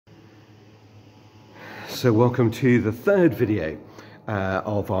So welcome to the third video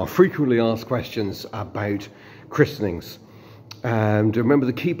of our frequently asked questions about christenings. And remember,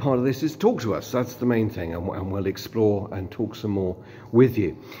 the key part of this is talk to us. That's the main thing, and we'll explore and talk some more with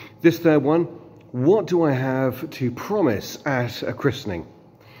you. This third one: what do I have to promise at a christening?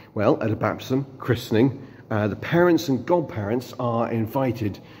 Well, at a baptism, christening, the parents and godparents are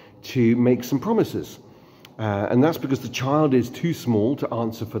invited to make some promises. And that's because the child is too small to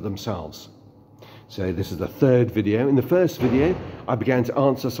answer for themselves. So this is the third video. In the first video, I began to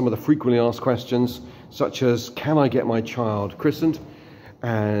answer some of the frequently asked questions, such as, can I get my child christened?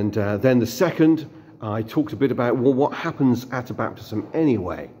 And then the second, I talked a bit about, well, what happens at a baptism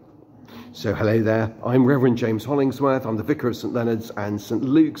anyway? So hello there, I'm Reverend James Hollingsworth. I'm the Vicar of St Leonard's and St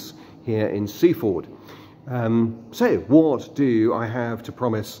Luke's here in Seaford. So what do I have to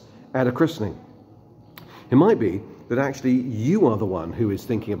promise at a christening? It might be that actually you are the one who is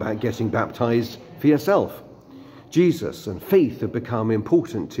thinking about getting baptized for yourself. Jesus and faith have become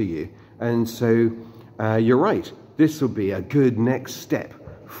important to you, and so you're right, this will be a good next step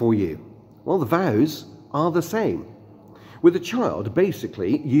for you. Well, the vows are the same. With a child,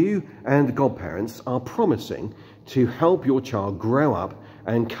 basically, you and the godparents are promising to help your child grow up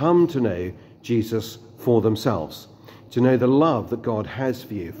and come to know Jesus for themselves, to know the love that God has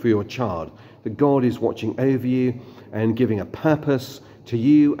for you, for your child, that God is watching over you and giving a purpose to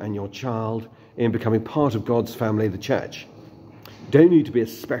you and your child in becoming part of God's family, the church. You don't need to be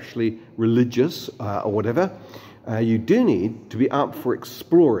especially religious or whatever. You do need to be up for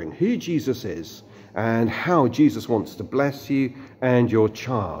exploring who Jesus is and how Jesus wants to bless you and your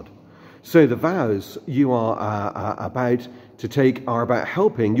child. So the vows you are about to take are about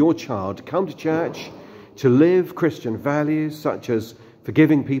helping your child to come to church, to live Christian values such as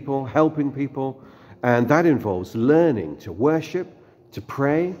forgiving people, helping people, and that involves learning to worship, to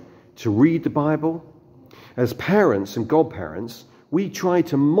pray, to read the Bible. As parents and godparents, we try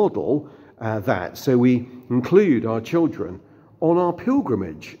to model that, so we include our children on our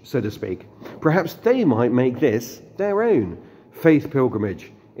pilgrimage, so to speak. Perhaps they might make this their own faith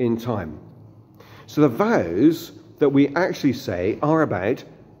pilgrimage in time. So the vows that we actually say are about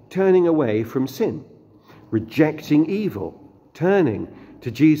turning away from sin, rejecting evil, turning to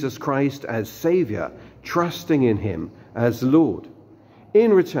Jesus Christ as Saviour, trusting in Him as Lord.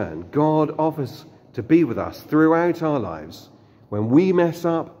 In return, God offers to be with us throughout our lives, when we mess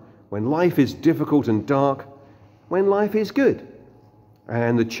up, when life is difficult and dark, when life is good.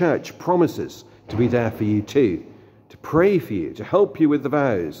 And the church promises to be there for you too, to pray for you, to help you with the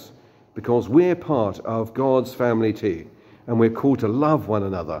vows, because we're part of God's family too, and we're called to love one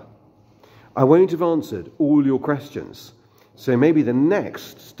another. I won't have answered all your questions, so maybe the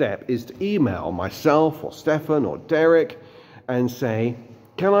next step is to email myself or Stefan or Derek and say,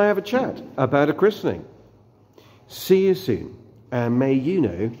 can I have a chat about a christening? See you soon, and may you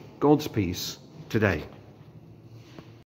know God's peace today.